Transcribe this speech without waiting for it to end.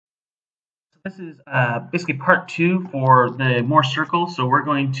This is basically part 2 for the Mohr circle. So we're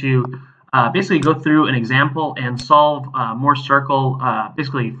going to basically go through an example and solve Mohr circle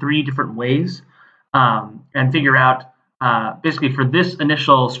basically 3 different ways and figure out basically for this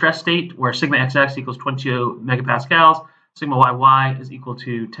initial stress state where sigma xx equals 22 megapascals, sigma yy is equal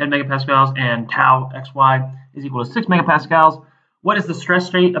to 10 megapascals, and tau xy is equal to 6 megapascals. What is the stress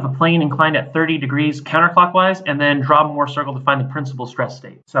state of a plane inclined at 30 degrees counterclockwise? And then draw a Mohr circle to find the principal stress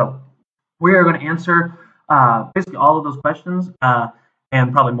state. So we are going to answer basically all of those questions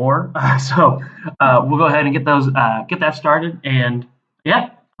and probably more. We'll go ahead and get that started and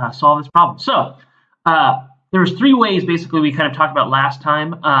solve this problem. So there's 3 ways basically we kind of talked about last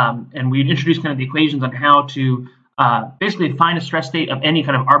time, and we introduced kind of the equations on how to basically find a stress state of any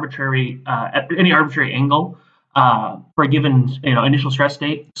kind of arbitrary at any arbitrary angle for a given initial stress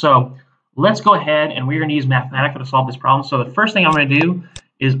state. So let's go ahead and we're going to use Mathematica to solve this problem. So the first thing I'm going to do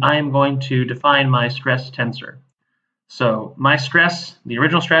is I am going to define my stress tensor. So my stress, the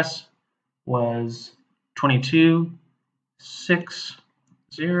original stress, was 22, 6,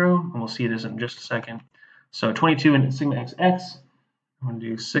 0, and we'll see this in just a second. So 22 in sigma xx, I'm going to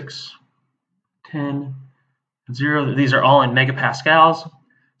do 6, 10, 0. These are all in megapascals.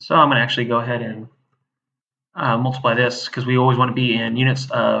 So I'm going to actually go ahead and multiply this because we always want to be in units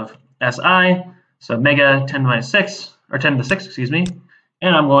of SI. So mega 10 to the minus 6, or 10 to the 6, excuse me.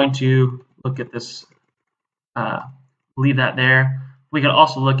 And I'm going to look at this, leave that there. We can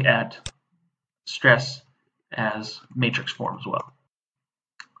also look at stress as matrix form as well.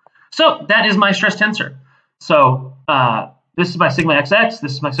 So that is my stress tensor. So this is my sigma xx,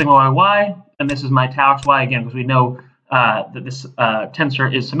 this is my sigma yy, and this is my tau xy again, because we know that this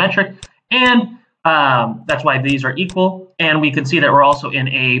tensor is symmetric, and that's why these are equal. And we can see that we're also in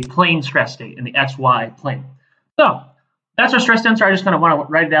a plane stress state, in the xy plane. So that's our stress tensor. I just kind of want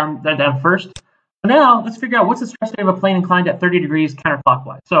to write that down first. So now let's figure out what's the stress state of a plane inclined at 30 degrees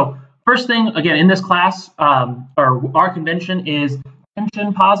counterclockwise. So first thing, again, in this class, our convention is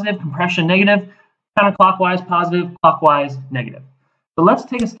tension positive, compression negative, counterclockwise positive, clockwise negative. So let's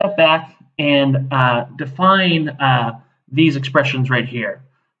take a step back and define these expressions right here.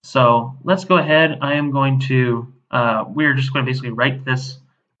 So let's go ahead. I am going to, we're just going to basically write this,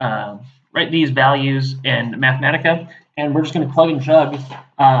 write these values in Mathematica, and we're just going to plug and chug.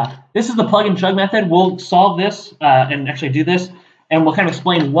 This is the plug and chug method. We'll solve this and actually do this, and we'll kind of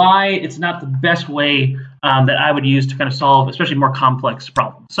explain why it's not the best way that I would use to kind of solve, especially more complex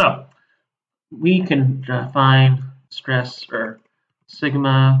problems. So we can define stress, or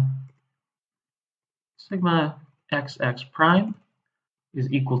sigma xx prime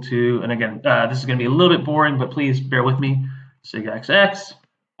is equal to, and again, this is going to be a little bit boring, but please bear with me, sig xx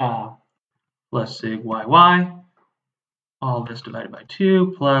plus sig yy, all this divided by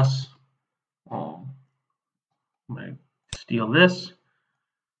 2 plus, I'm going to steal this,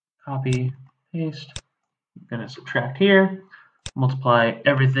 copy, paste, I'm going to subtract here, multiply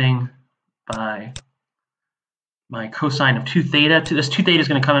everything by my cosine of 2 theta. This 2 theta is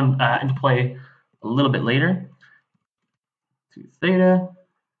going to come into play a little bit later. 2 theta,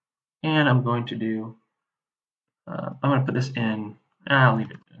 and I'm going to do, I'm going to put this in, I'll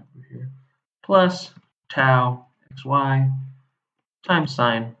leave it over here, plus tau xy times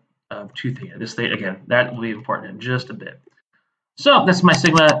sine of 2 theta. This theta, again, that will be important in just a bit. So this is my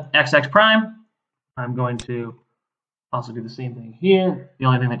sigma xx prime. I'm going to also do the same thing here. The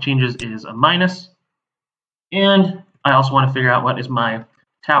only thing that changes is a minus. And I also want to figure out what is my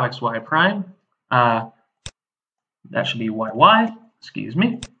tau xy prime. That should be yy, excuse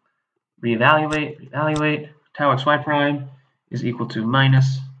me. Reevaluate. Tau xy prime is equal to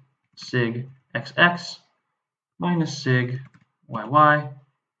minus sig xx minus sig yy,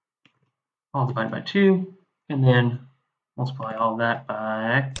 all divided by 2, and then multiply all that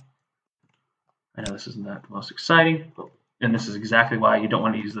by, I know this is not the most exciting, and this is exactly why you don't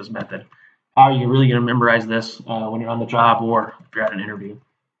want to use this method. How are you really going to memorize this when you're on the job or if you're at an interview?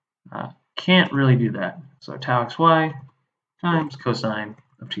 Can't really do that. So tau xy times cosine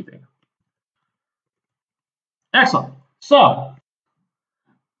of 2 theta. Excellent. So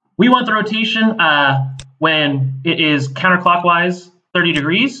we want the rotation when it is counterclockwise 30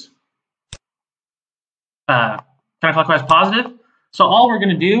 degrees, counterclockwise positive. So all we're going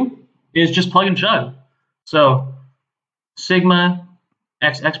to do is just plug and chug. So sigma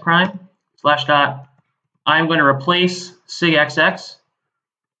xx prime slash dot, I'm going to replace sig xx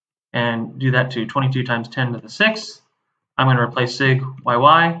and do that to 22 times 10 to the 6th. I'm going to replace sig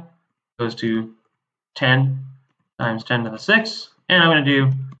yy, goes to 10 times 10 to the 6th, and I'm going to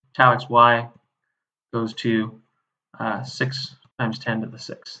do tau xy goes to 6 times 10 to the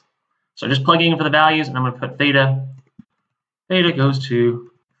 6th. So just plugging in for the values, and I'm going to put theta. Theta goes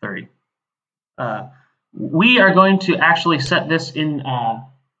to 30. We are going to actually set this in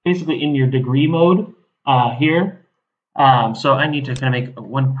basically in your degree mode here. So I need to kind of make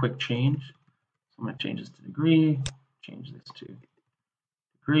one quick change. So I'm going to change this to degree, change this to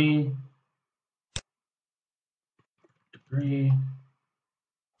degree, degree,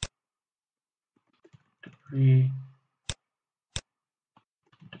 degree,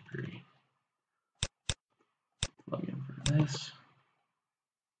 degree. Plug in for this.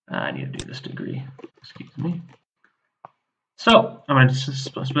 I need to do this degree, excuse me. So I'm going to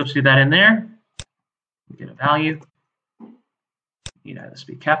substitute that in there, get a value. Need to have this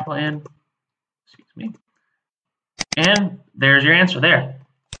be capital N, excuse me. And there's your answer there.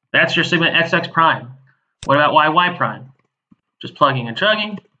 That's your sigma xx prime. What about yy prime? Just plugging and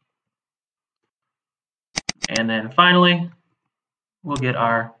chugging. And then finally, we'll get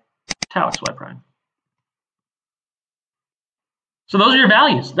our tau xy prime. So those are your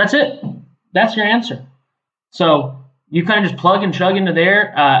values. That's it. That's your answer. So you kind of just plug and chug into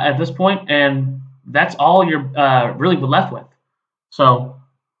there at this point, and that's all you're really left with. So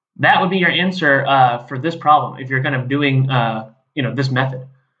that would be your answer for this problem if you're kind of doing this method.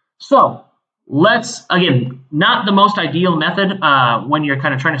 So let's, again, not the most ideal method when you're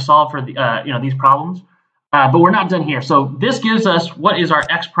kind of trying to solve for the these problems, but we're not done here. So this gives us what is our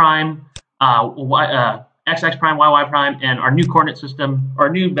x prime, xx prime, yy prime, and our new coordinate system, our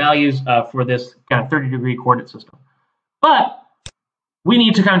new values for this kind of 30-degree coordinate system. But we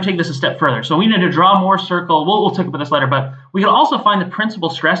need to kind of take this a step further. So we need to draw Mohr's circle. We'll talk about this later, but we can also find the principal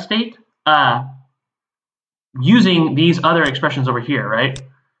stress state using these other expressions over here, right?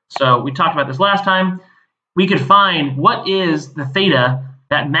 So we talked about this last time. We could find what is the theta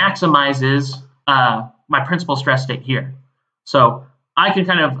that maximizes my principal stress state here. So I can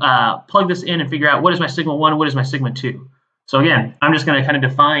kind of plug this in and figure out what is my sigma 1, what is my sigma 2. So again, I'm just going to kind of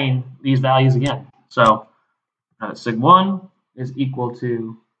define these values again. So sigma 1 is equal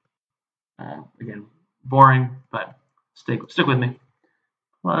to, again, boring, but stick with me,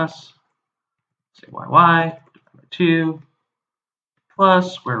 plus sigma yy divided by 2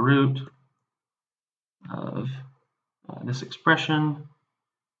 plus square root of this expression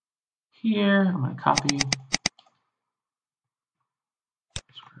here. I'm going to copy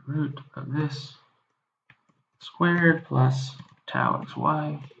square root of this squared plus tau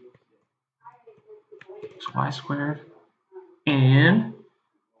xy squared, and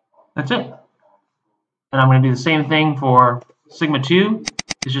that's it. And I'm going to do the same thing for sigma 2.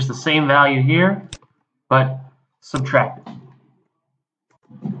 It's just the same value here, but subtracted.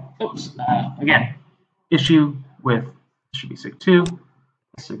 Oops. Again, issue with should be sig 2,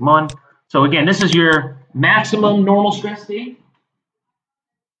 sig 1. So again, this is your maximum normal stress state,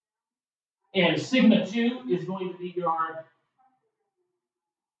 and sigma 2 is going to be your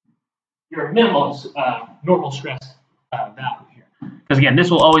minimum normal stress value here. Because again,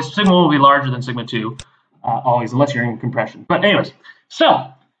 this will always, sigma 1 will be larger than sigma 2, always, unless you're in compression. But anyways,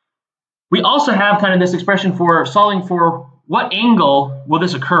 so we also have kind of this expression for solving for what angle will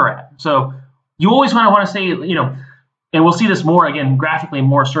this occur at. So you always want to say, and we'll see this more again graphically in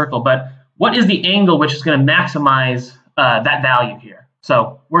Mohr's circle, but what is the angle which is going to maximize that value here?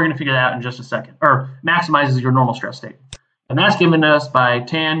 So we're going to figure that out in just a second, or maximizes your normal stress state. And that's given us by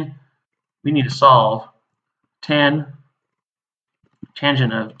tan. We need to solve tan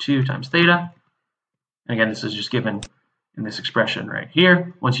tangent of 2 times theta. And again, this is just given in this expression right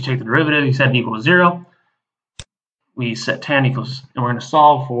here. Once you take the derivative, you set it equal to 0. We set tan equals, and we're going to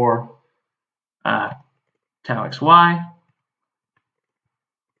solve for tau xy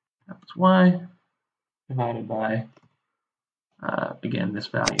divided by, again, this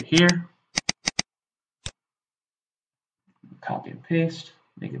value here. Copy and paste,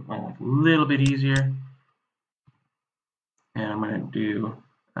 make it my life a little bit easier. And I'm going to do,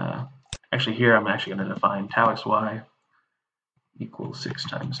 actually here, I'm actually going to define tau xy equals 6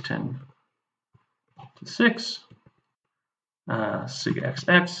 times 10 to 6. Sig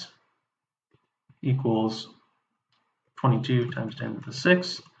xx equals 22 times 10 to the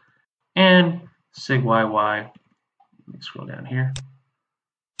 6. And sig yy, let me scroll down here,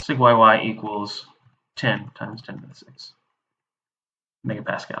 sig yy equals 10 times 10 to the 6.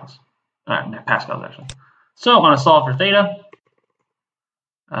 Megapascals. Pascals, actually. So I'm going to solve for theta.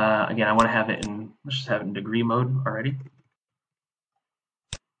 Again, I want to have it in, let's just have it in degree mode already.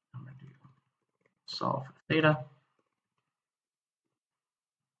 I'm going to do solve for theta.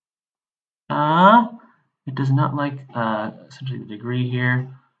 It does not like essentially the degree here.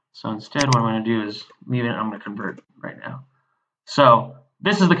 So instead, what I'm going to do is leave it. I'm going to convert right now. So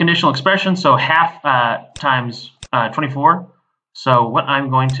this is the conditional expression, so half times 24. So what I'm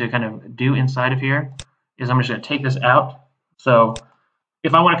going to kind of do inside of here is I'm just going to take this out. So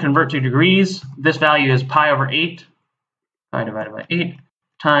if I want to convert to degrees, this value is pi over 8, pi divided by 8,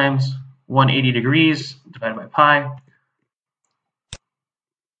 times 180 degrees divided by pi.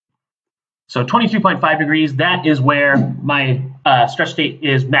 So 22.5 degrees, that is where my stress state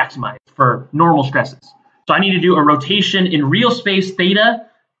is maximized for normal stresses. So I need to do a rotation in real space theta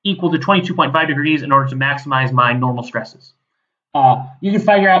equal to 22.5 degrees in order to maximize my normal stresses. You can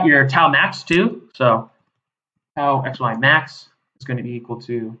figure out your tau max too. So tau xy max is going to be equal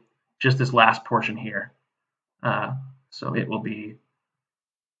to just this last portion here. So it will be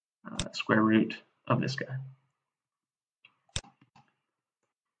square root of this guy.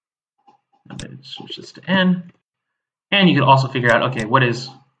 I'm going to switch this to n. And you can also figure out, okay, what is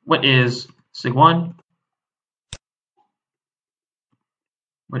sig1?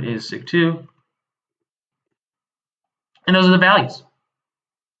 What is sig2? And those are the values.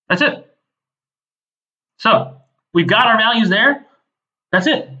 That's it. So we've got our values there. That's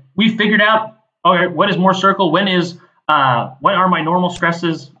it. We figured out, okay, what is Mohr circle? When is what are my normal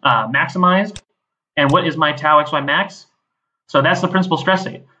stresses maximized? And what is my tau xy max? So that's the principal stress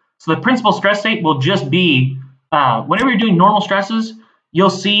state. So the principal stress state will just be, whenever you're doing normal stresses, you'll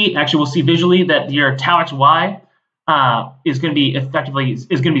see, actually we'll see visually that your tau xy is going to be effectively, is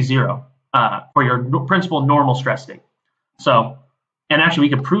going to be 0 for your principal normal stress state. So, and actually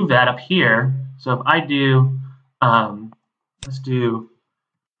we could prove that up here. So if I do, let's do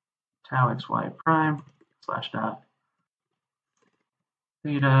tau xy prime slash dot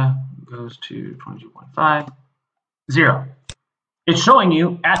theta goes to 22.5, 0. It's showing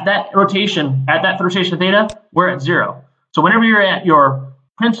you at that rotation of theta, we're at 0. So whenever you're at your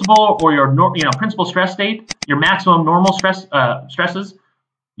principal or your principal stress state, your maximum normal stresses,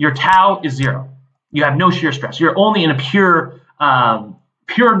 your tau is 0. You have no shear stress. You're only in a pure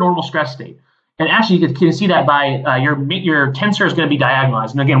normal stress state. And actually, you can see that by your tensor is going to be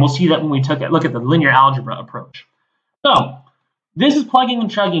diagonalized. And again, we'll see that when we look at the linear algebra approach. So this is plugging and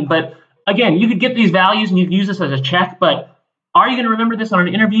chugging. But again, you could get these values and you can use this as a check. But are you going to remember this on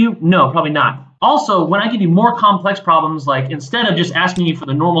an interview? No, probably not. Also, when I give you more complex problems, like instead of just asking you for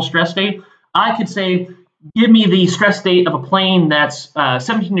the normal stress state, I could say, give me the stress state of a plane that's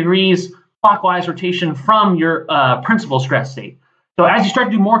 17 degrees clockwise rotation from your principal stress state. So as you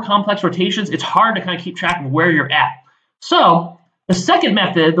start to do more complex rotations, it's hard to kind of keep track of where you're at. So the second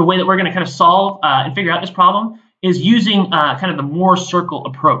method, the way that we're going to kind of solve and figure out this problem, is using kind of the Mohr circle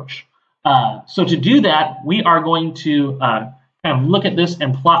approach. So to do that, we are going to kind of look at this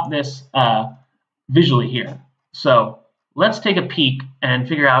and plot this visually here. So let's take a peek and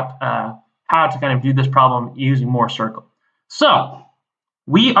figure out how to kind of do this problem using Mohr circle. So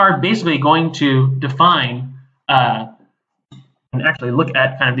we are basically going to define and actually look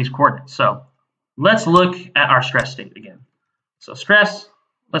at kind of these coordinates. So let's look at our stress state again. So stress,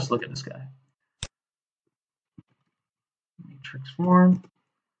 let's look at this guy. Matrix form.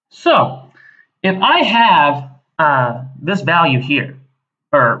 So if I have this value here,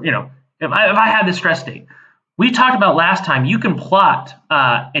 or if I have this stress state, we talked about last time, you can plot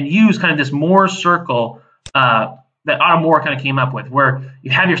and use kind of this Mohr circle that Otto Mohr kind of came up with, where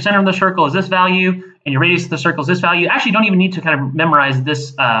you have your center of the circle is this value, and your radius of the circle is this value. Actually, you don't even need to kind of memorize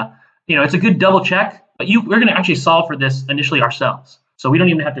this. It's a good double check, but we're going to actually solve for this initially ourselves. So we don't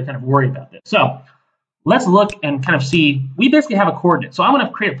even have to kind of worry about this. So let's look and kind of see. We basically have a coordinate. So I'm going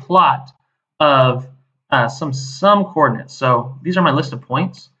to create a plot of some coordinates. So these are my list of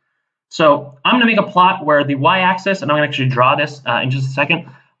points. So I'm going to make a plot where the y-axis, and I'm going to actually draw this in just a second.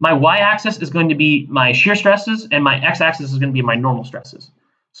 My y-axis is going to be my shear stresses, and my x-axis is going to be my normal stresses.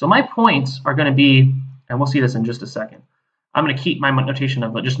 So my points are going to be, and we'll see this in just a second. I'm going to keep my notation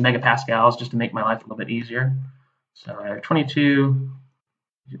of just megapascals just to make my life a little bit easier. So I have 22,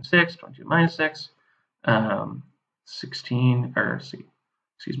 6, 22 minus 6, 16, or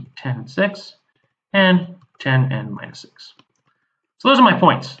excuse me, 10 and 6, and 10 and minus 6. So those are my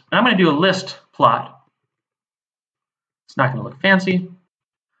points. And I'm going to do a list plot. It's not going to look fancy.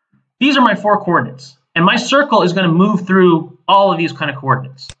 These are my 4 coordinates. And my circle is going to move through all of these kind of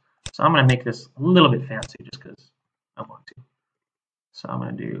coordinates. So I'm going to make this a little bit fancy just because I want to. So I'm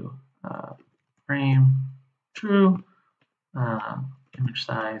going to do frame true, image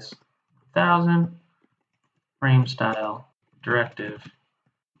size 1000, frame style directive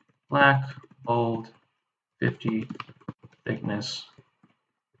black, bold, 50, thickness.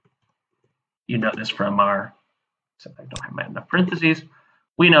 You know this from our, except I don't have enough parentheses.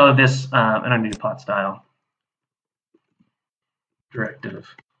 We know this, and I'm going to do plot style directive.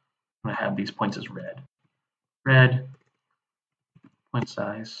 I'm going to have these points as red. Red, point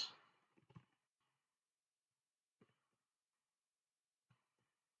size.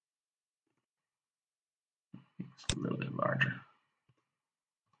 It's a little bit larger.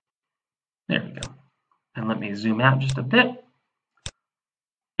 There we go. And let me zoom out just a bit.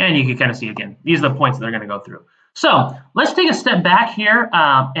 And you can kind of see again, these are the points that they're going to go through. So let's take a step back here.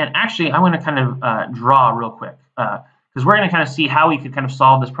 And actually, I'm going to kind of draw real quick because we're going to kind of see how we could kind of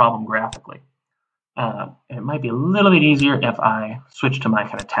solve this problem graphically. It might be a little bit easier if I switch to my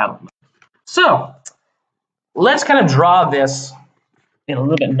kind of tablet mode. So let's kind of draw this in a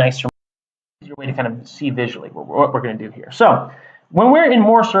little bit nicer way to kind of see visually what we're going to do here. So when we're in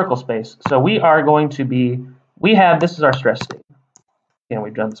Mohr circle space, so we are going to be, this is our stress state. And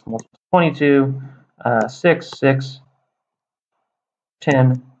we've done this multiple, 22, 6, 6,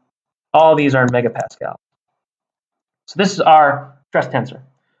 10. All these are in megapascal. So this is our stress tensor.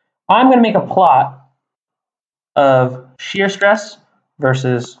 I'm going to make a plot of shear stress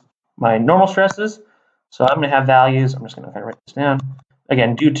versus my normal stresses. So I'm going to have values. I'm just going to kind of write this down.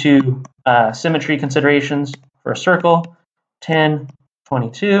 Again, due to symmetry considerations for a circle, 10,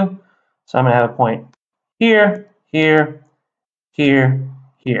 22. So I'm going to have a point here, here, here,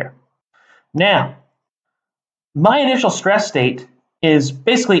 here. Now, my initial stress state is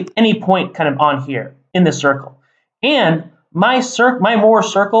basically any point kind of on here in this circle. And my Mohr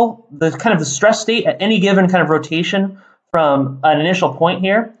circle, the kind of the stress state at any given kind of rotation from an initial point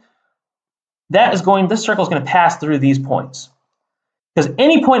here, this circle is going to pass through these points. Because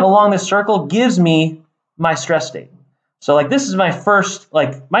any point along this circle gives me my stress state. So like this is my first,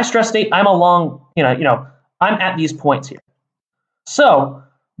 like my stress state, I'm along, I'm at these points here. So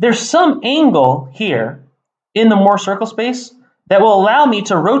there's some angle here in the Mohr circle space that will allow me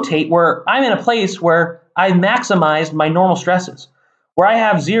to rotate where I'm in a place where I maximized my normal stresses, where I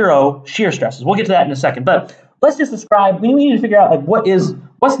have 0 shear stresses. We'll get to that in a second, but let's just describe, we need to figure out like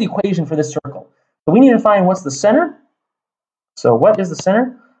what's the equation for this circle. So we need to find what's the center. So what is the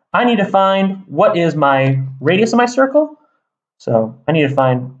center? I need to find what is my radius of my circle. So I need to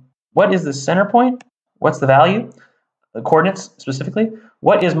find what is the center point, what's the value, the coordinates specifically.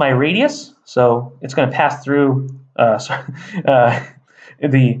 What is my radius? So it's going to pass through, this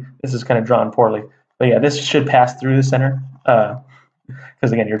is kind of drawn poorly, but yeah, this should pass through the center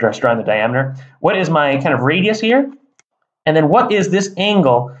because again, you're just drawing the diameter. What is my kind of radius here? And then what is this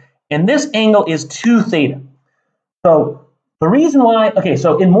angle? And this angle is 2 theta. So the reason why, okay,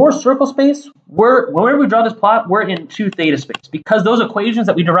 so in Mohr circle space, whenever we draw this plot, we're in 2 theta space because those equations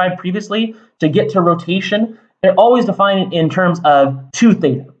that we derived previously to get to rotation, they're always defined in terms of 2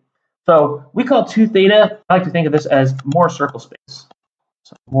 theta. So we call 2 theta, I like to think of this as Mohr circle space.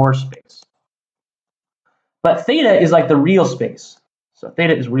 So Mohr space. But theta is like the real space. So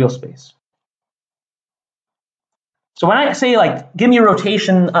theta is real space. So when I say like, give me a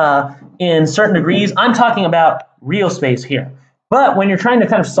rotation in certain degrees, I'm talking about real space here. But when you're trying to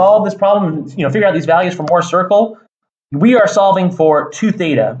kind of solve this problem, figure out these values for Mohr circle, we are solving for 2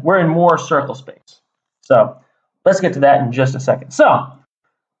 theta. We're in Mohr circle space. So let's get to that in just a second. So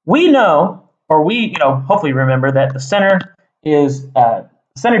we know, or we hopefully remember that the center is the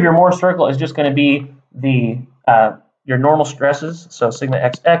center of your Mohr circle is just going to be your normal stresses. So sigma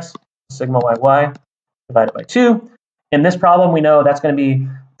xx, sigma yy divided by 2. In this problem, we know that's going to be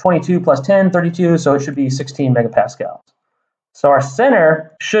 22 plus 10, 32, so it should be 16 megapascals. So our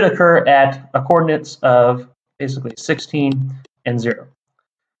center should occur at a coordinates of basically 16 and 0.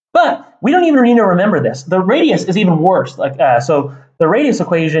 But we don't even need to remember this. The radius is even worse. So the radius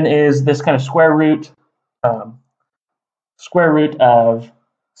equation is this kind of square root of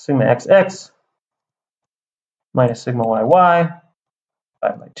sigma xx minus sigma yy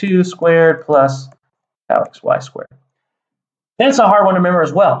divided by 2 squared plus tau xy squared. That's a hard one to remember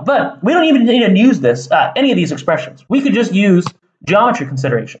as well. But we don't even need to use this, any of these expressions. We could just use geometry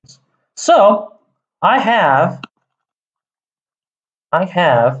considerations. So I have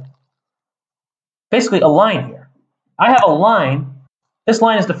basically a line here. I have a line. This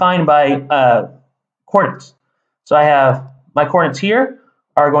line is defined by coordinates. So I have my coordinates here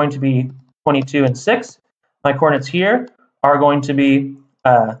are going to be 22 and 6. My coordinates here are going to be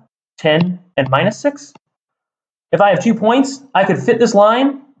 10 and minus 6. If I have 2 points, I could fit this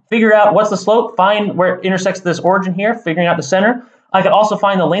line, figure out what's the slope, find where it intersects this origin here, figuring out the center. I could also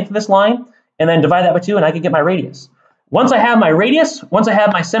find the length of this line and then divide that by 2 and I could get my radius. Once I have my radius, once I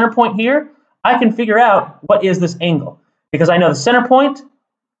have my center point here, I can figure out what is this angle. Because I know the center point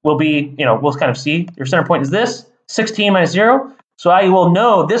will be, we'll kind of see, your center point is this, 16 minus 0. So I will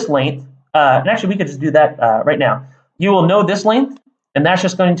know this length, and actually we could just do that right now. You will know this length, and that's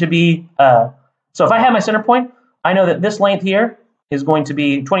just going to be, so if I have my center point, I know that this length here is going to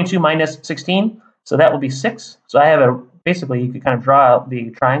be 22 minus 16, so that will be 6. So I have basically you could kind of draw out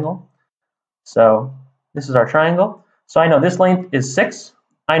the triangle. So this is our triangle. So I know this length is 6.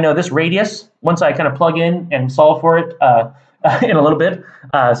 I know this radius, once I kind of plug in and solve for it in a little bit,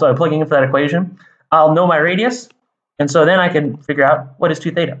 so I'm plugging in for that equation, I'll know my radius, and so then I can figure out what is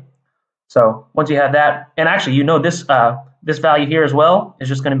 2 theta. So once you have that, and actually you know this this value here as well is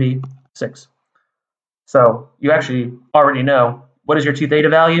just going to be 6. So you actually already know what is your 2 theta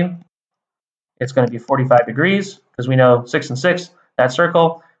value. It's going to be 45 degrees because we know 6 and 6, that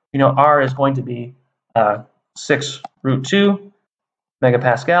circle. You know R is going to be 6 root 2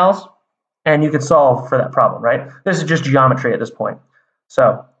 megapascals, and you could solve for that problem, right? This is just geometry at this point.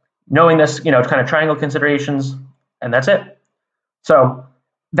 So knowing this, you know, kind of triangle considerations, and that's it. So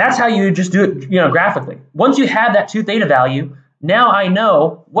that's how you just do it, you know, graphically. Once you have that 2 theta value, now I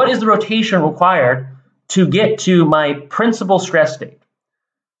know what is the rotation required to get to my principal stress state.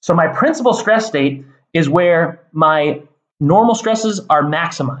 So my principal stress state is where my normal stresses are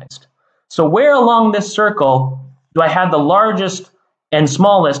maximized. So where along this circle do I have the largest and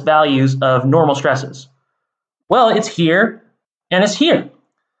smallest values of normal stresses? Well, it's here and it's here.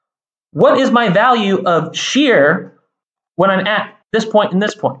 What is my value of shear when I'm at this point and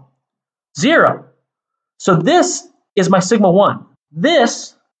this point? 0. So this is my sigma 1.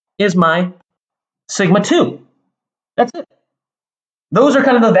 This is my sigma 2. That's it. Those are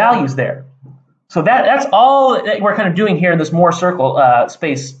kind of the values there. So that's all that we're kind of doing here in this Mohr circle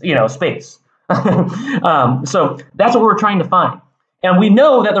space, you know, space. So that's what we're trying to find. And we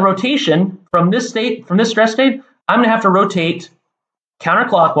know that the rotation from this state, from this stress state, I'm going to have to rotate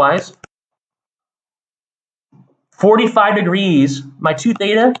counterclockwise 45 degrees. My 2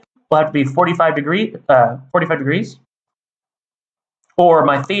 theta will have to be 45 degrees, or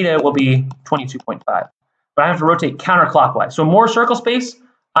my theta will be 22.5. But I have to rotate counterclockwise. So Mohr circle space,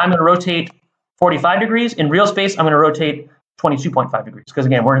 I'm going to rotate 45 degrees. In real space, I'm going to rotate 22.5 degrees because,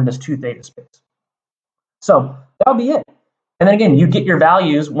 again, we're in this 2 theta space. So that'll be it. And then, again, you get your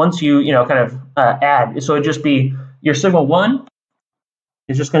values once you, you know, kind of add. So it'd just be your sigma 1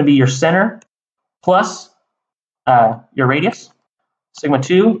 is just going to be your center plus your radius. Sigma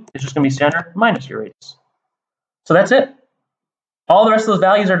 2 is just going to be center minus your radius. So that's it. All the rest of those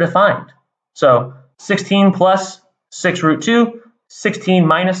values are defined. So 16 plus 6 root 2, 16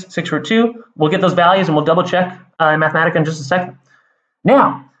 minus 6 root 2. We'll get those values and we'll double check in Mathematica in just a second.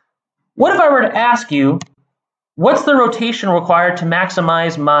 Now, what if I were to ask you, what's the rotation required to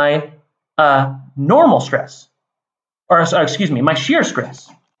maximize my normal stress? Or excuse me, my shear stress?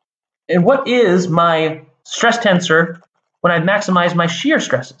 And what is my stress tensor when I've maximized my shear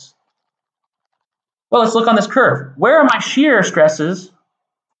stresses? Well, let's look on this curve. Where are my shear stresses?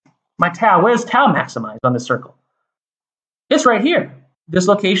 My tau, where's tau maximized on this circle? It's right here, this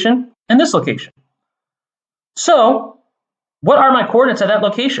location and this location. So what are my coordinates at that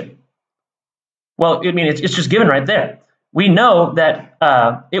location? Well, I mean, it's just given right there. We know that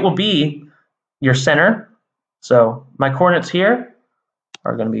it will be your center. So my coordinates here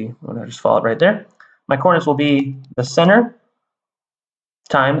are going to be, I'm going to just follow it right there. My coordinates will be the center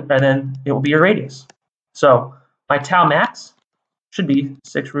time, and then it will be your radius. So my tau max should be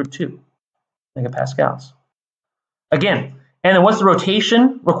 6 root 2 megapascals. Again, and then what's the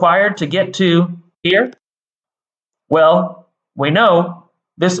rotation required to get to here? Well, we know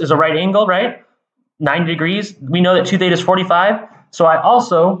this is a right angle, right? 90 degrees. We know that 2 theta is 45. So I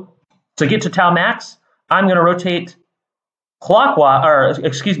also, to get to tau max, I'm going to rotate clockwise, or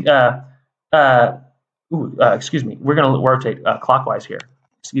excuse me, we're going to rotate clockwise here.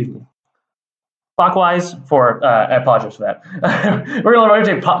 Excuse me. Clockwise for, I apologize for that. We're going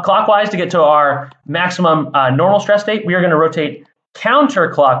to rotate clockwise to get to our maximum normal stress state. We are going to rotate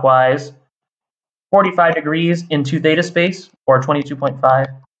counterclockwise 45 degrees in 2 theta space, or 22.5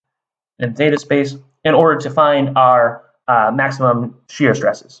 in theta space, in order to find our maximum shear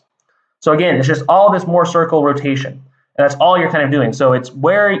stresses. So again, it's just all this Mohr circle rotation, and that's all you're kind of doing. So it's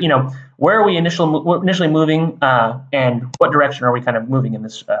where, you know, where are we initially moving, and what direction are we kind of moving in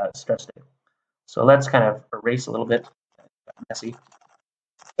this stress state. So let's kind of erase a little bit, messy,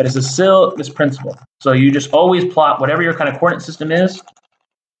 but it's still this principle. So you just always plot whatever your kind of coordinate system is,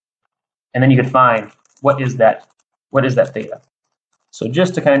 and then you can find what is that theta. So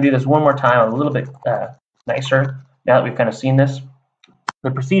just to kind of do this one more time, a little bit nicer, now that we've kind of seen this,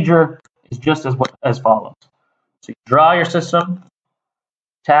 the procedure is just as follows. So you draw your system,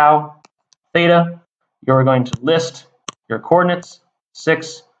 tau, theta. You're going to list your coordinates,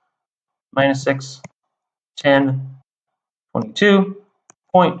 6, minus 6, 10, 22.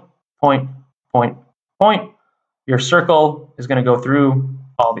 point, point, point, point. Your circle is going to go through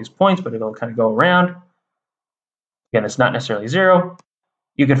all these points, but it'll kind of go around. Again, it's not necessarily 0.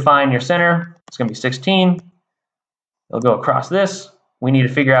 You can find your center. It's going to be 16. It'll go across this. We need to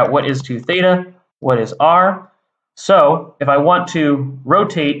figure out what is 2 theta, what is r. So if I want to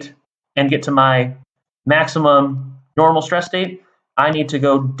rotate and get to my maximum normal stress state, I need to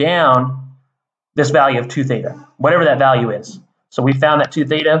go down this value of 2 theta, whatever that value is. So we found that 2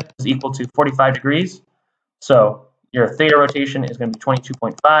 theta is equal to 45 degrees. So your theta rotation is going to be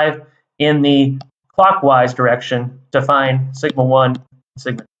 22.5 in the clockwise direction to find sigma 1 and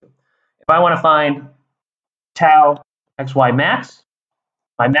sigma 2. If I want to find tau xy max,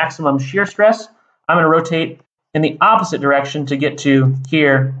 my maximum shear stress, I'm going to rotate in the opposite direction to get to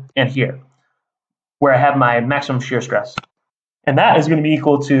here and here, where I have my maximum shear stress. And that is going to be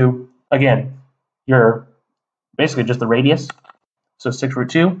equal to, again, your basically just the radius, so 6 root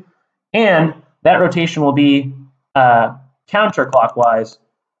 2. And that rotation will be counterclockwise,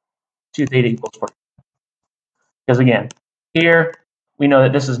 2 theta equals 40. Because again, here we know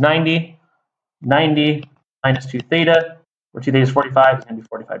that this is 90. 90 minus 2 theta, where 2 theta is 45, is going to be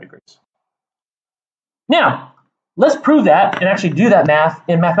 45 degrees. Now, let's prove that and actually do that math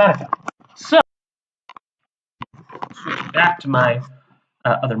in Mathematica. So, switch back to my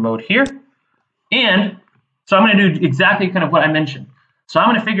other mode here. And so I'm going to do exactly kind of what I mentioned. So I'm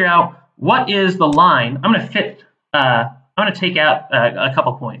going to figure out what is the line. I'm going to take out a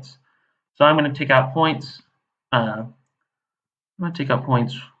couple points. So I'm going to take out points. I'm going to take out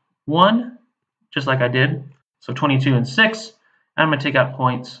points 1, just like I did. So 22 and 6. I'm going to take out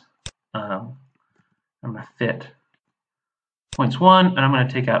points. I'm going to fit points 1, and I'm going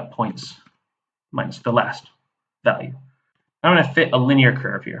to take out points minus the last value. I'm going to fit a linear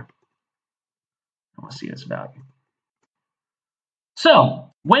curve here. I want to see this value.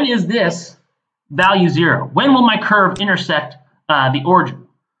 So when is this value 0? When will my curve intersect the origin?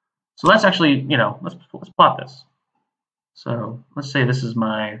 So let's actually, let's plot this. So let's say this is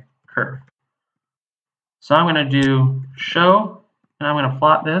my curve. So I'm going to do show, and I'm going to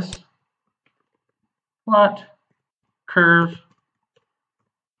plot this. Plot curve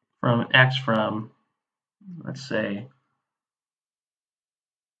from x from, let's say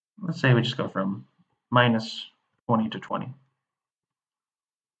we just go from minus 20 to 20.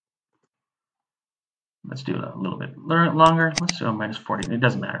 Let's do it a little bit longer. Let's do a minus 40. It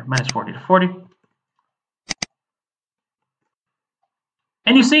doesn't matter. Minus 40 to 40.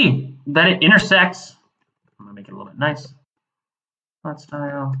 And you see that it intersects. I'm going to make it a little bit nice. Plot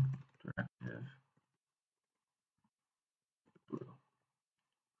style, directive, blue.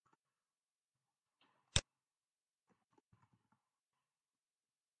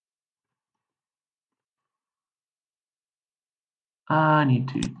 I need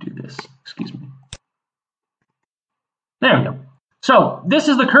to do this. Excuse me. There we go. So this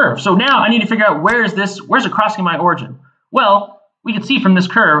is the curve. So now I need to figure out where's it crossing my origin? Well, we can see from this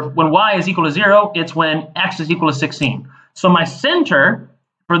curve, when y is equal to 0, it's when x is equal to 16. So my center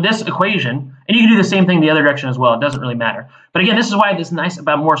for this equation, and you can do the same thing the other direction as well, it doesn't really matter. But again, this is why it's nice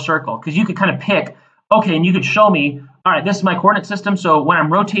about Mohr circle, because you could kind of pick, okay, and you could show me, all right, this is my coordinate system, so when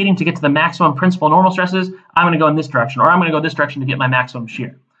I'm rotating to get to the maximum principal normal stresses, I'm going to go in this direction, or I'm going to go this direction to get my maximum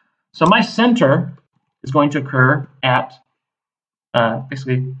shear. So my center is going to occur at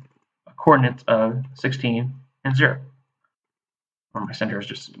basically a coordinate of 16 and 0. Or my center is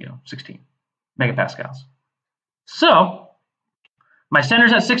just 16 megapascals. So my center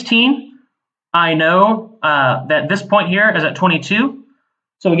is at 16. I know that this point here is at 22.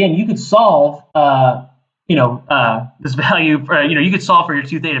 So again, you could solve this value. You could solve for your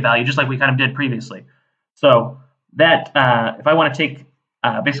 2 theta value just like we kind of did previously. So that if I want to take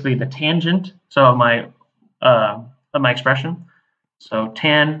basically the tangent, so of my expression. So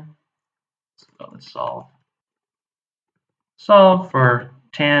tan. So let's solve for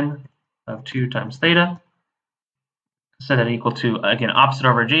tan of 2 times theta. Set that equal to, again, opposite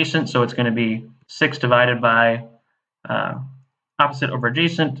over adjacent. So it's going to be 6 divided by opposite over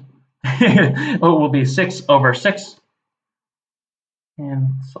adjacent. It will be 6 over 6. And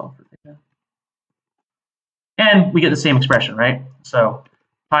solve for theta. And we get the same expression, right? So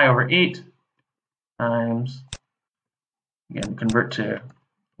pi over 8 times, again, convert to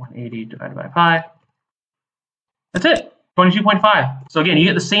 180 divided by pi. That's it, 22.5. So again, you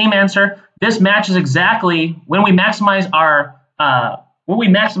get the same answer. This matches exactly when we maximize our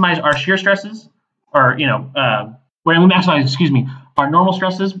shear stresses, or when we maximize, our normal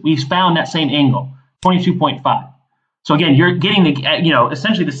stresses. We found that same angle, 22.5. So again, you're getting the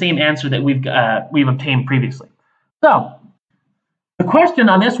essentially the same answer that we've obtained previously. So The question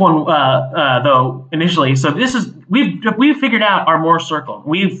on this one, though, initially, so this is we've figured out our Mohr circle.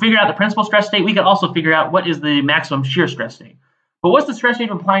 We've figured out the principal stress state. We can also figure out what is the maximum shear stress state. But what's the stress state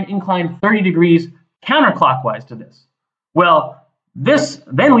of applying incline 30 degrees counterclockwise to this? Well,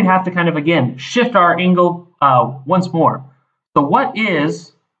 then we'd have to kind of again shift our angle once more. So what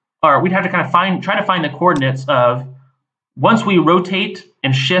is, or we'd have to kind of try to find the coordinates of once we rotate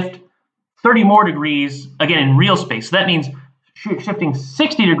and shift 30 more degrees again in real space. So that means shifting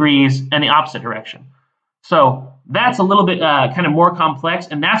 60 degrees in the opposite direction. So that's a little bit kind of more complex,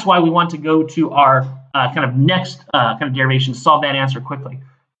 and that's why we want to go to our kind of next kind of derivation to solve that answer quickly.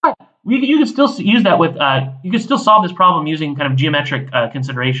 But you can still use that with, you can still solve this problem using kind of geometric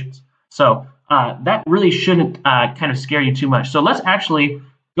considerations. So that really shouldn't kind of scare you too much. So let's actually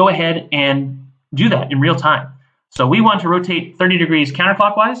go ahead and do that in real time. So we want to rotate 30 degrees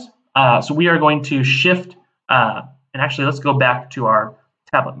counterclockwise. So we are going to shift, and actually let's go back to our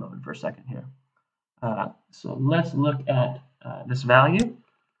tablet mode for a second here. So let's look at this value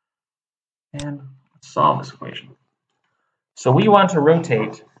and solve this equation. So we want to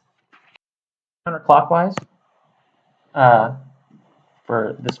rotate counterclockwise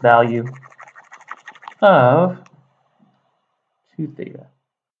for this value of 2 theta.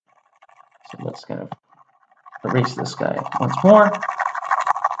 So let's kind of erase this guy once more.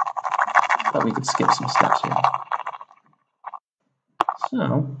 But we could skip some steps here.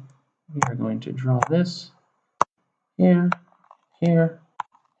 So we are going to draw this here, here,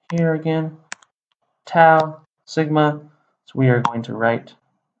 here again, tau, sigma. So we are going to write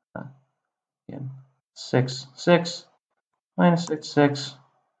again 6, 6, minus 6, 6,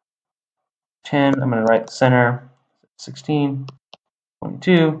 10. I'm going to write the center 16,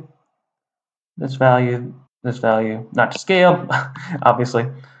 22. This value, not to scale, obviously.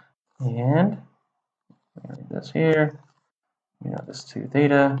 And write this here. You know, this 2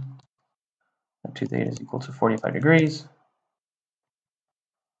 theta. That 2 theta is equal to 45 degrees.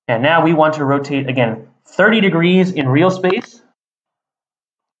 And now we want to rotate again 30 degrees in real space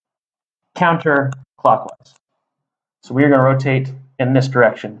counterclockwise. So we are going to rotate in this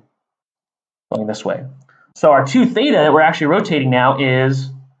direction, going this way. So our 2 theta that we're actually rotating now is,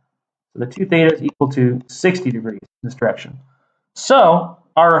 so the 2 theta is equal to 60 degrees in this direction. So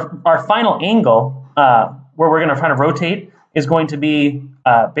our final angle where we're going to try to rotate is going to be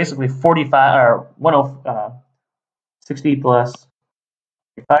basically 45 or 60 plus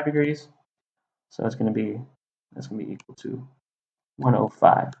 45 degrees. So it's going to be equal to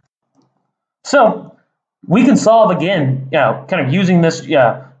 105. So we can solve again, kind of using this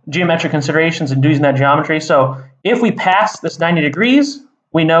geometric considerations and using that geometry. So if we pass this 90 degrees,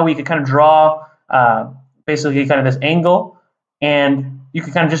 we know we could kind of draw basically kind of this angle, and you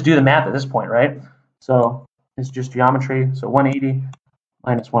can kind of just do the math at this point, right? So it's just geometry. So 180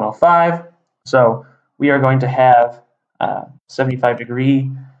 minus 105. So we are going to have 75 degree.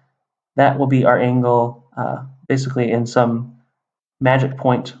 That will be our angle basically in some magic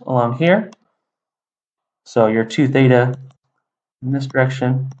point along here. So your 2 theta in this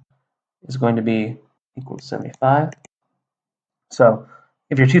direction is going to be equal to 75. So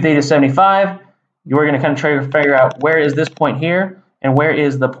if your 2 theta is 75, you're going to kind of try to figure out where is this point here and where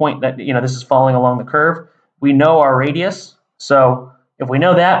is the point that, this is falling along the curve. We know our radius. So if we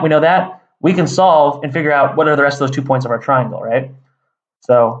know that, we can solve and figure out what are the rest of those 2 points of our triangle, right?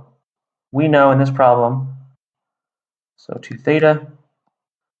 So we know in this problem, so 2 theta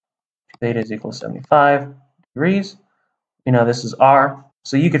is equal to 75 degrees. We know this is r.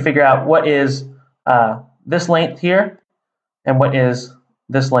 So you can figure out what is this length here and what is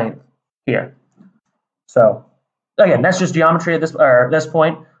this length here. So again, that's just geometry at this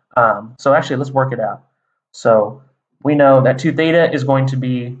point. So actually, let's work it out. So we know that 2 theta is going to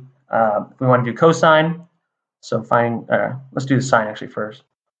be, if we want to do cosine, so let's do the sine actually first.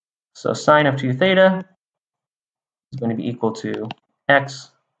 So sine of 2 theta is going to be equal to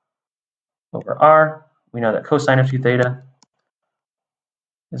x over r. We know that cosine of 2 theta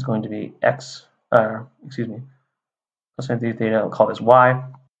is going to be cosine of 2 theta, I'll call this y.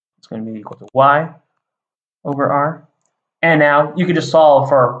 It's going to be equal to y over r. And now you can just solve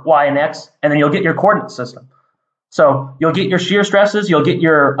for y and x, and then you'll get your coordinate system. So you'll get your shear stresses, you'll get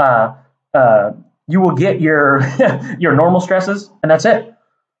your your normal stresses, and that's it.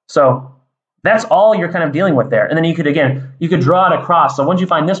 So that's all you're kind of dealing with there. And then you could draw it across. So once you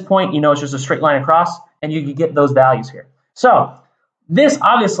find this point, it's just a straight line across, and you can get those values here. So this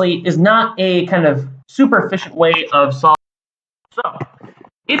obviously is not a kind of super efficient way of solving. So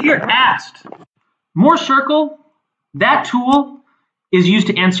if you're asked, Mohr circle, that tool is used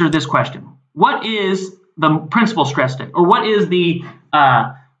to answer this question. What is the principal stress state, or what is the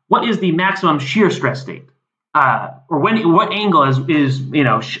maximum shear stress state, or what angle is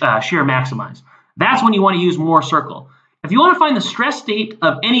shear maximized. That's when you want to use Mohr circle. If you want to find the stress state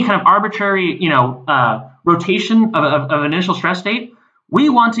of any kind of arbitrary rotation of an initial stress state, we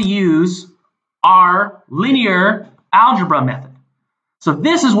want to use our linear algebra method. So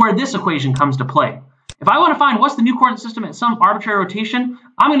this is where this equation comes to play. If I want to find what's the new coordinate system at some arbitrary rotation,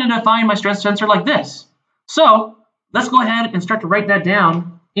 I'm going to define my stress tensor like this. So let's go ahead and start to write that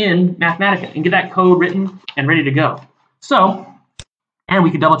down in Mathematica and get that code written and ready to go. So, and we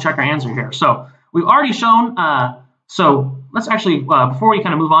can double check our answer here. So we've already shown, so let's actually, before we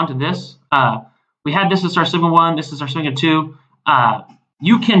kind of move on to this, we had this is our sigma 1, this is our sigma 2.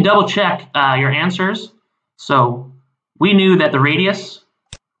 You can double check your answers. So we knew that the radius,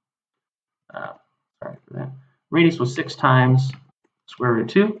 sorry for that, radius was 6 times square root of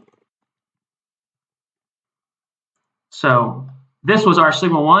 2. So this was our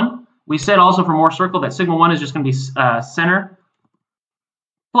sigma 1. We said also for Mohr circle that sigma 1 is just going to be center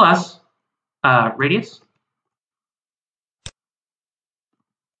plus radius.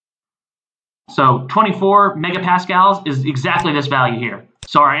 So 24 megapascals is exactly this value here.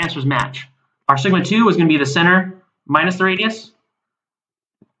 So our answers match. Our sigma 2 is going to be the center minus the radius.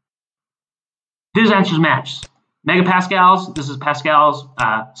 These answers match. Megapascals, this is pascals,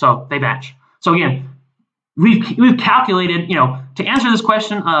 so they match. So again, we've calculated, to answer this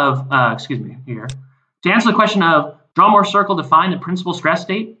question of, to answer the question of draw Mohr circle to find the principal stress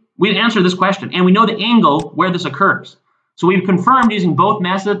state, we've answered this question, and we know the angle where this occurs. So we've confirmed using both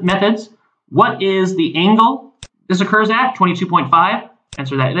methods, what is the angle this occurs at, 22.5,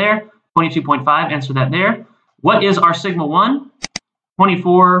 answer that there, 22.5, answer that there. What is our sigma 1?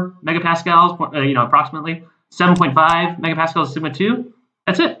 24 megapascals, approximately. 7.5 megapascals sigma 2.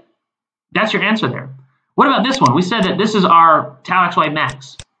 That's it. That's your answer there. What about this one? We said that this is our tau xy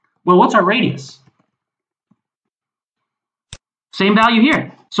max. Well, what's our radius? Same value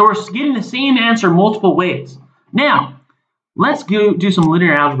here. So we're getting the same answer multiple ways. Now, let's go do some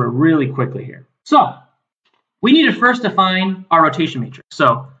linear algebra really quickly here. So we need to first define our rotation matrix.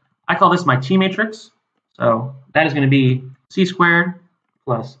 So I call this my T matrix. So that is going to be C squared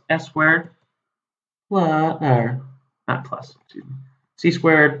plus S squared plus, not plus, excuse me, C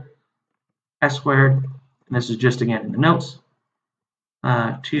squared, S squared, and this is just again in the notes,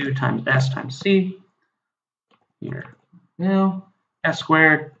 2 times S times C, here now, S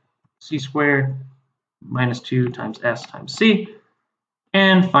squared, C squared, minus 2 times S times C,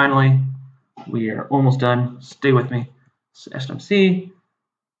 and finally, we are almost done, stay with me, S times C,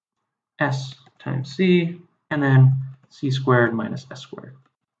 S times C, and then C squared minus S squared.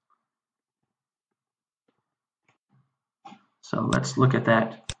 So let's look at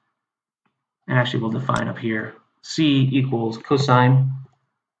that. And actually we'll define up here. C equals cosine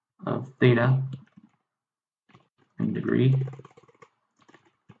of theta in degree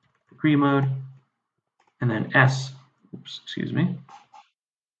mode. And then S, excuse me.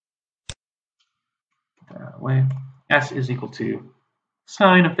 Get that out of the way. S is equal to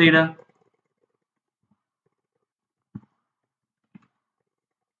sine of theta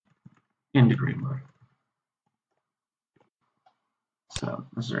in degree mode. So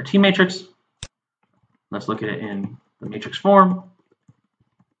this is our T matrix. Let's look at it in the matrix form.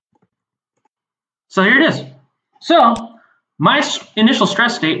 So here it is. So my initial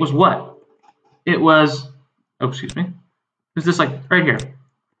stress state was what? It was, oh, excuse me. Is this like right here?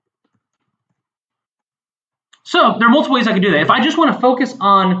 So there are multiple ways I could do that. If I just want to focus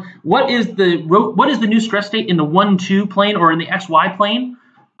on what is the new stress state in the 1-2 plane or in the XY plane,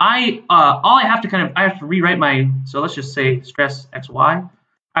 I have to rewrite my, so let's just say stress XY.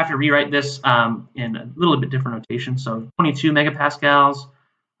 I have to rewrite this in a little bit different notation. So 22 megapascals,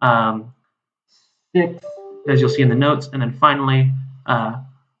 6, as you'll see in the notes, and then finally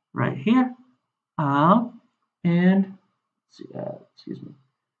right here, and excuse me,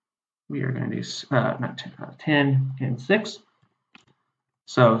 we are going to do 10 and 6.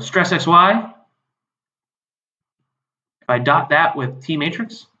 So stress XY, if I dot that with T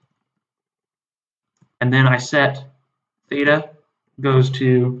matrix, and then I set theta goes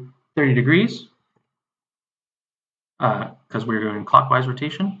to 30 degrees because we're doing clockwise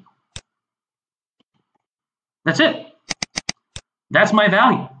rotation. That's it. That's my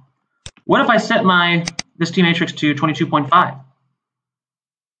value. What if I set this T matrix to 22.5?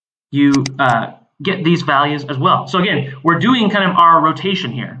 You get these values as well. So again, we're doing kind of our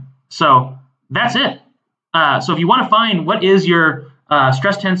rotation here. So that's it. So if you want to find what is your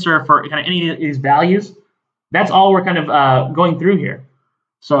stress tensor for kind of any of these values, that's all we're kind of going through here.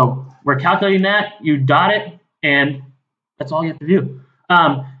 So we're calculating that. You dot it, and that's all you have to do.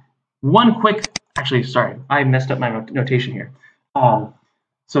 One quick, actually, sorry, I messed up my notation here. So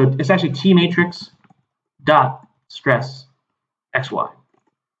it's actually T matrix dot stress xy.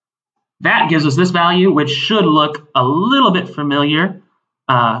 That gives us this value, which should look a little bit familiar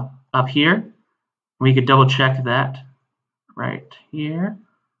up here. We could double check that right here.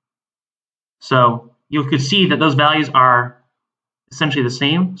 So you could see that those values are essentially the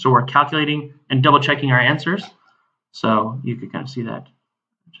same. So we're calculating and double checking our answers. So you could kind of see that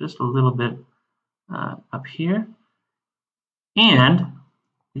just a little bit up here. And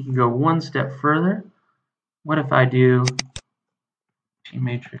you can go one step further. What if I do T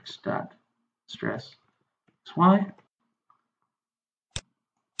matrix dot stress xy?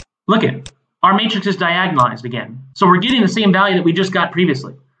 Look at our matrix is diagonalized again. So we're getting the same value that we just got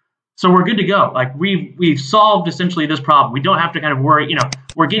previously. So we're good to go. Like we've solved essentially this problem. We don't have to kind of worry, you know,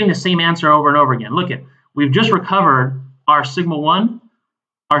 we're getting the same answer over and over again. Look at, we've just recovered our sigma 1,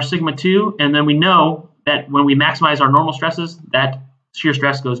 our sigma 2, and then we know that when we maximize our normal stresses, that shear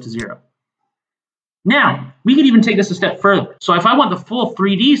stress goes to 0. Now, we could even take this a step further. So if I want the full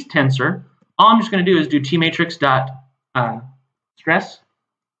 3D tensor, all I'm just going to do is do T matrix dot stress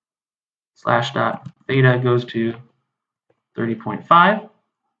slash dot theta goes to 30.5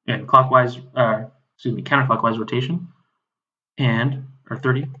 and clockwise, excuse me, counterclockwise rotation, and or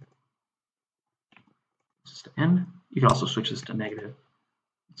 30. Just to end. You can also switch this to negative.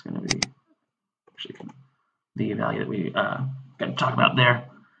 It's going to be actually the value that we got to talk about there.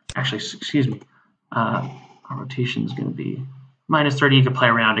 Actually, excuse me. Our rotation is going to be minus 30. You can play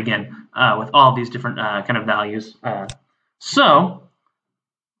around again with all these different kind of values. So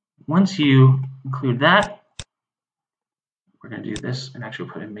once you include that, we're going to do this and actually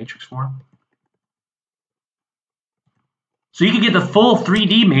put it in matrix form. So you can get the full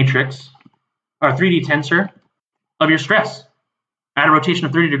 3D matrix or 3D tensor of your stress at a rotation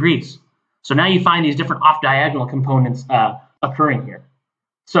of 30 degrees. So now you find these different off-diagonal components occurring here.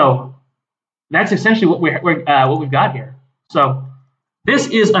 So that's essentially what we've got here. So this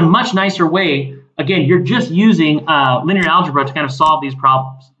is a much nicer way. Again, you're just using linear algebra to kind of solve these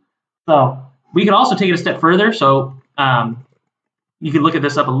problems. So we can also take it a step further. So you can look at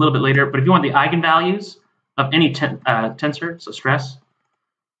this up a little bit later. But if you want the eigenvalues of any tensor, so stress,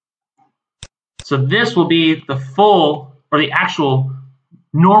 so this will be the full or the actual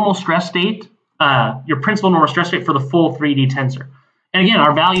normal stress state, your principal normal stress state for the full 3D tensor. And again,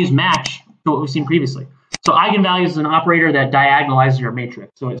 our values match to what we've seen previously. So eigenvalues is an operator that diagonalizes your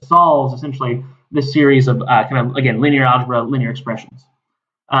matrix. So it solves essentially this series of kind of, again, linear algebra, linear expressions.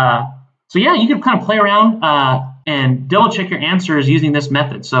 So yeah, you can kind of play around and double check your answers using this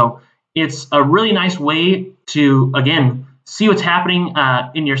method. So it's a really nice way to, again, see what's happening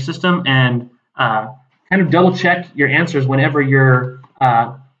in your system and kind of double check your answers whenever you're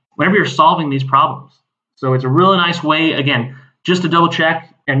solving these problems. So it's a really nice way, again, just to double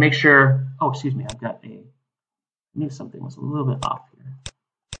check and make sure. Oh, excuse me, I knew something was a little bit off here.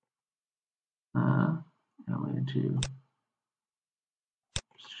 I'm going to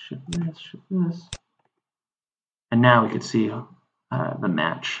shift this, and now we could see the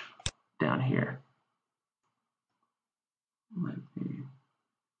match down here.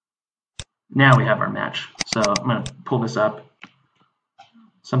 Now we have our match. So I'm going to pull this up.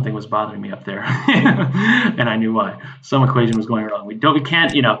 Something was bothering me up there, and I knew why. Some equation was going wrong. We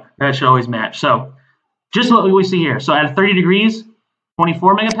can't, you know, that should always match. So just what we see here. So at 30 degrees,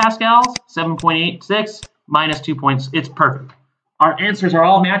 24 megapascals, 7.86 minus 2 points. It's perfect. Our answers are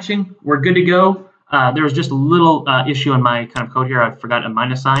all matching. We're good to go. There was just a little issue in my kind of code here. I forgot a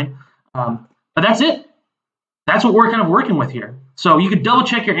minus sign. But that's it. That's what we're kind of working with here. So you could double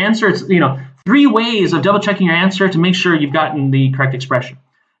check your answer. It's, you know, 3 ways of double checking your answer to make sure you've gotten the correct expression.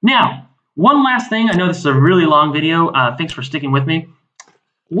 Now, one last thing. I know this is a really long video. Thanks for sticking with me.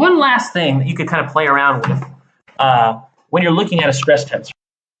 One last thing that you could kind of play around with when you're looking at a stress tensor.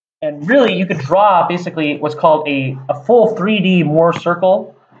 And really, you could draw basically what's called a full 3D Mohr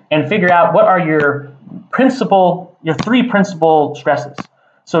circle and figure out what are your 3 principal stresses.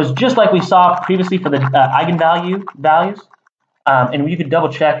 So it's just like we saw previously for the values. And you could double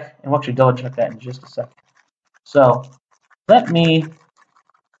check, and we'll actually double check that in just a second. So let me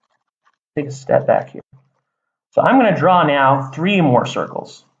take a step back here. So I'm going to draw now 3 more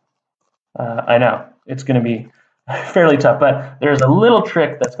circles. I know it's going to be fairly tough, but there's a little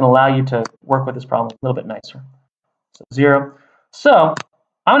trick that's going to allow you to work with this problem a little bit nicer. So 0. So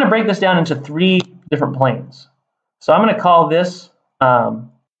I'm going to break this down into 3 different planes. So I'm going to call this,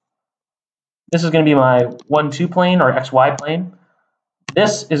 this is going to be my 1, 2 plane or XY plane.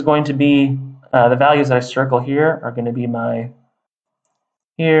 this is going to be, the values that I circle here are going to be my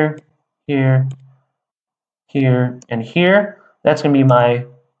here, here, here, and here. That's going to be my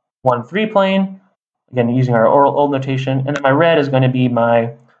 1-3 plane. Again, using our old notation. And then my red is going to be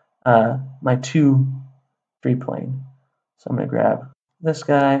my, my 2-3 plane. So I'm going to grab this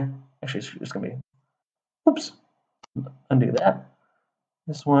guy. Actually, it's just going to be, oops, undo that.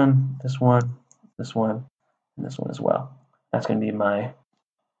 This one, this one, this one, and this one as well. That's going to be my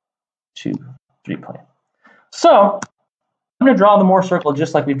 2-3 plane. So I'm going to draw the Mohr circle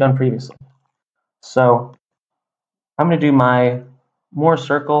just like we've done previously. So I'm going to do my Mohr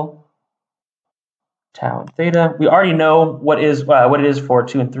circle, tau and theta. We already know what it is for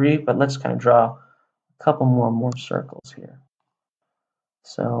 2 and 3, but let's kind of draw a couple more Mohr circles here.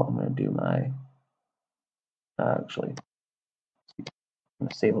 So I'm going to do my, actually, I'm going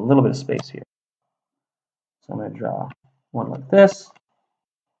to save a little bit of space here. So I'm going to draw one like this,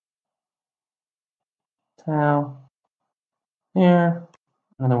 tau here,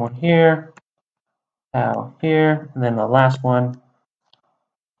 another one here, tau here, and then the last one,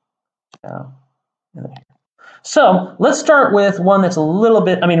 tau here. So let's start with one that's a little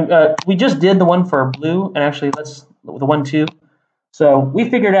bit, we just did the one for blue, and actually the 1-2. So we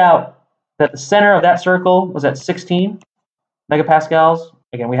figured out that the center of that circle was at 16 megapascals.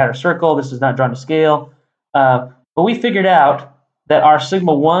 Again, we had our circle. This is not drawn to scale. But we figured out that our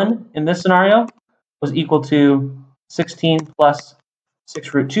sigma 1 in this scenario was equal to 16 plus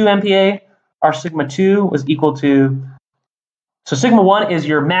 6 root 2 MPa. Our sigma 2 was equal to, so sigma 1 is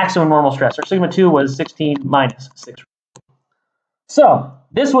your maximum normal stress. Our sigma 2 was 16 minus 6. So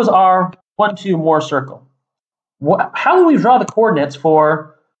this was our 1-2 Mohr circle. How do we draw the coordinates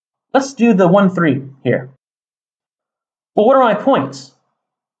for, let's do the 1-3 here. Well, what are my points?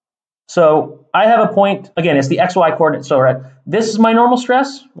 So I have a point, again, it's the XY coordinate. So right, this is my normal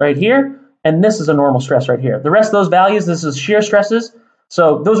stress right here, and this is a normal stress right here. The rest of those values, this is shear stresses.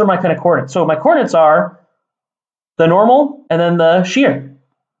 So those are my kind of coordinates. So my coordinates are the normal and then the shear.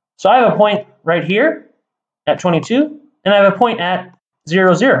 So I have a point right here at 22, and I have a point at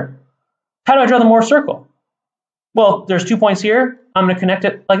 0, 0. How do I draw the Mohr circle? Well, there's 2 points here. I'm going to connect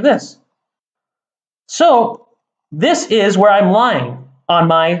it like this. So this is where I'm lying on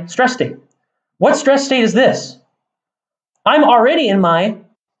my stress state. What stress state is this? I'm already in my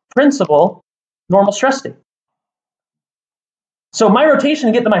principal normal stress state. So my rotation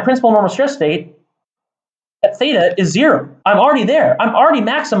to get to my principal normal stress state at theta is 0. I'm already there. I'm already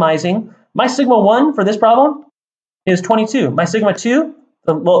maximizing. My sigma 1 for this problem is 22. My sigma 2,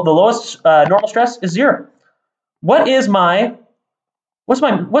 the lowest normal stress, is 0. What is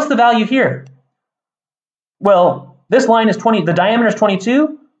what's the value here? Well, this line is 20, the diameter is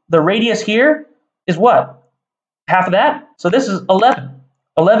 22, the radius here is what? Half of that? So this is 11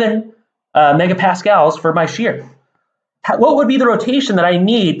 megapascals for my shear. What would be the rotation that I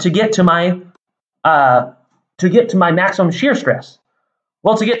need to get to my maximum shear stress?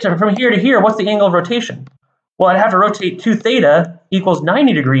 Well, to get from here to here, what's the angle of rotation? Well, I'd have to rotate 2 theta equals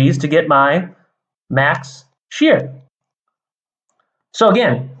 90 degrees to get my max shear. So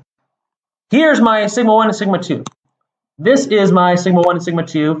again, here's my sigma 1 and sigma 2. This is my sigma 1 and sigma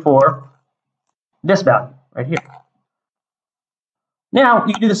 2 for this value right here. Now,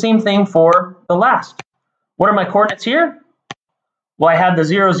 you can do the same thing for the last. What are my coordinates here? Well, I have the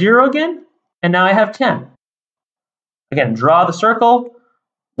 0, 0 again, and now I have 10. Again, draw the circle.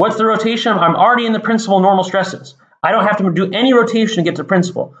 What's the rotation? I'm already in the principal normal stresses. I don't have to do any rotation to get to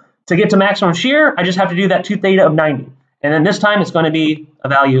principal. To get to maximum shear, I just have to do that 2 theta of 90. And then this time it's going to be a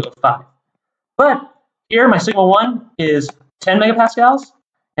value of 5. But here my sigma 1 is 10 megapascals,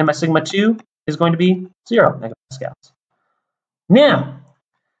 and my sigma 2 is going to be 0 megapascals. Now,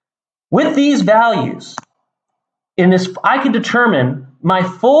 with these values, in this, I can determine my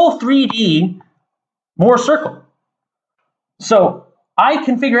full 3D Mohr circle. So I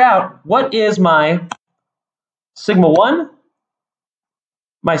can figure out what is my sigma 1,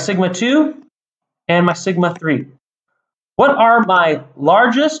 my sigma 2, and my sigma 3. What are my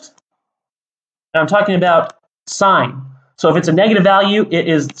largest? And I'm talking about sign. So if it's a negative value, it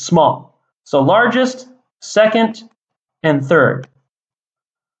is small. So largest, second, and third.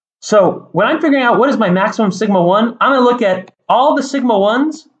 So when I'm figuring out what is my maximum sigma 1, I'm going to look at all the sigma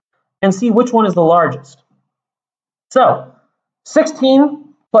 1s and see which one is the largest. So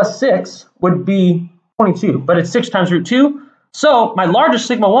 16 plus 6 would be 22, but it's 6 times root 2. So my largest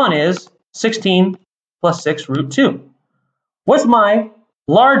sigma 1 is 16 plus 6 root 2. What's my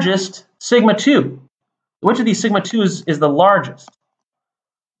largest sigma 2? Which of these sigma 2s is the largest?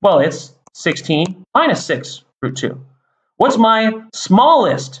 Well, it's 16 minus 6 root 2. What's my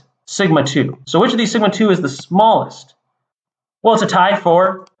smallest sigma 2? So which of these sigma 2 is the smallest? Well, it's a tie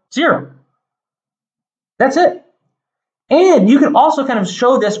for 0. That's it. And you can also kind of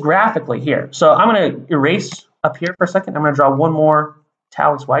show this graphically here. So I'm going to erase up here for a second. I'm going to draw one more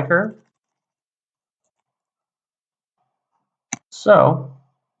tau xy curve. So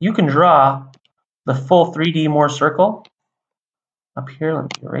you can draw the full 3D Mohr circle up here. Let me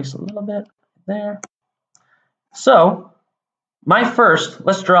erase a little bit there. So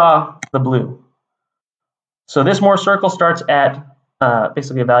let's draw the blue. So this Mohr circle starts at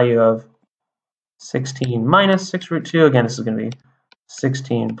basically a value of 16 minus 6 root 2. Again, this is going to be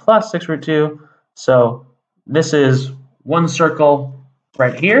 16 plus 6 root 2. So this is one circle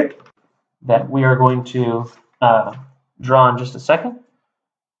right here that we are going to draw in just a second.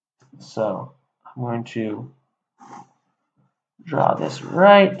 So I'm going to draw this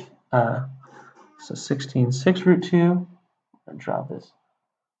right. So 16 6 root 2. I'll draw this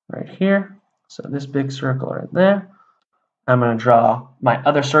right here. So this big circle right there. I'm going to draw my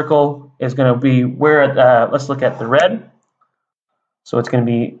other circle is going to be where, let's look at the red. So it's going to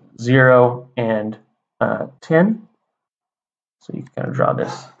be 0 and 10. So you can kind of draw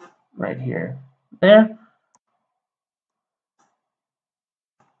this right here, there.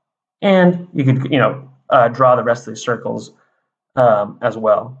 And you could, draw the rest of these circles as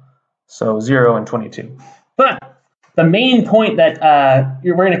well. So 0 and 22. But the main point that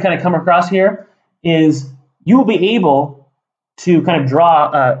we're going to kind of come across here is you will be able to kind of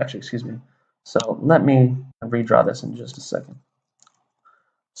draw, actually, excuse me. So let me redraw this in just a second.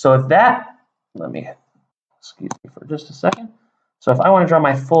 So if that, excuse me for just a second. So if I want to draw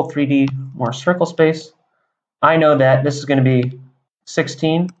my full 3D Mohr circle space, I know that this is going to be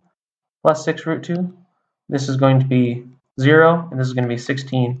 16 plus 6 root 2. This is going to be 0, and this is going to be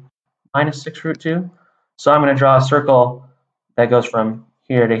 16 minus 6 root 2. So I'm going to draw a circle that goes from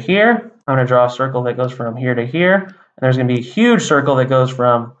here to here. I'm going to draw a circle that goes from here to here. And there's going to be a huge circle that goes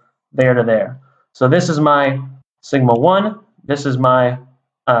from there to there. So this is my sigma 1. This is my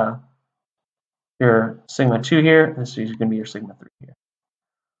your sigma 2 here. This is going to be your sigma 3 here.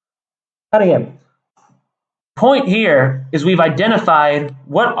 And again, point here is we've identified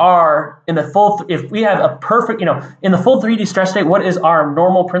what are in the full, if we have a perfect, in the full 3D stress state, what is our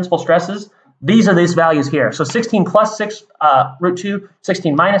normal principal stresses? These are these values here. So 16 plus 6 root 2,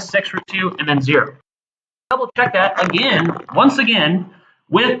 16 minus 6 root 2, and then 0. Double check that again, once again,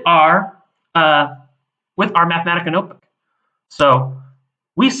 with our Mathematica notebook. So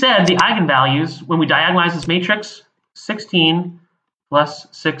we said the eigenvalues, when we diagonalize this matrix, 16 plus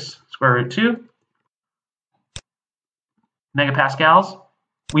 6 square root 2 megapascals.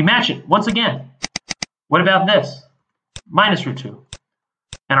 We match it once again. What about this? Minus root 2.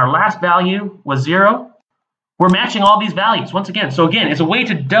 And our last value was 0. We're matching all these values once again. So again, it's a way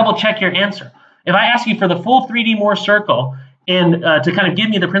to double check your answer. If I ask you for the full 3D Mohr circle and to kind of give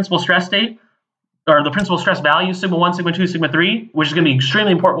me the principal stress state, or the principal stress value, sigma 1, sigma 2, sigma 3, which is going to be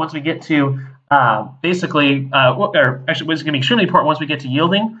extremely important once we get to or actually, which is going to be extremely important once we get to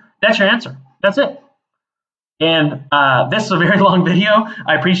yielding, that's your answer. That's it. And this is a very long video.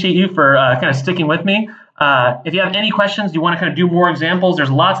 I appreciate you for kind of sticking with me. If you have any questions, you want to kind of do more examples,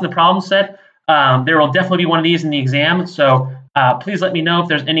 there's lots in the problem set. There will definitely be one of these in the exam. So please let me know if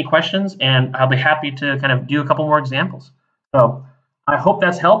there's any questions, and I'll be happy to kind of do a couple more examples. So I hope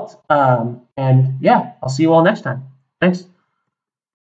that's helped. And yeah, I'll see you all next time. Thanks.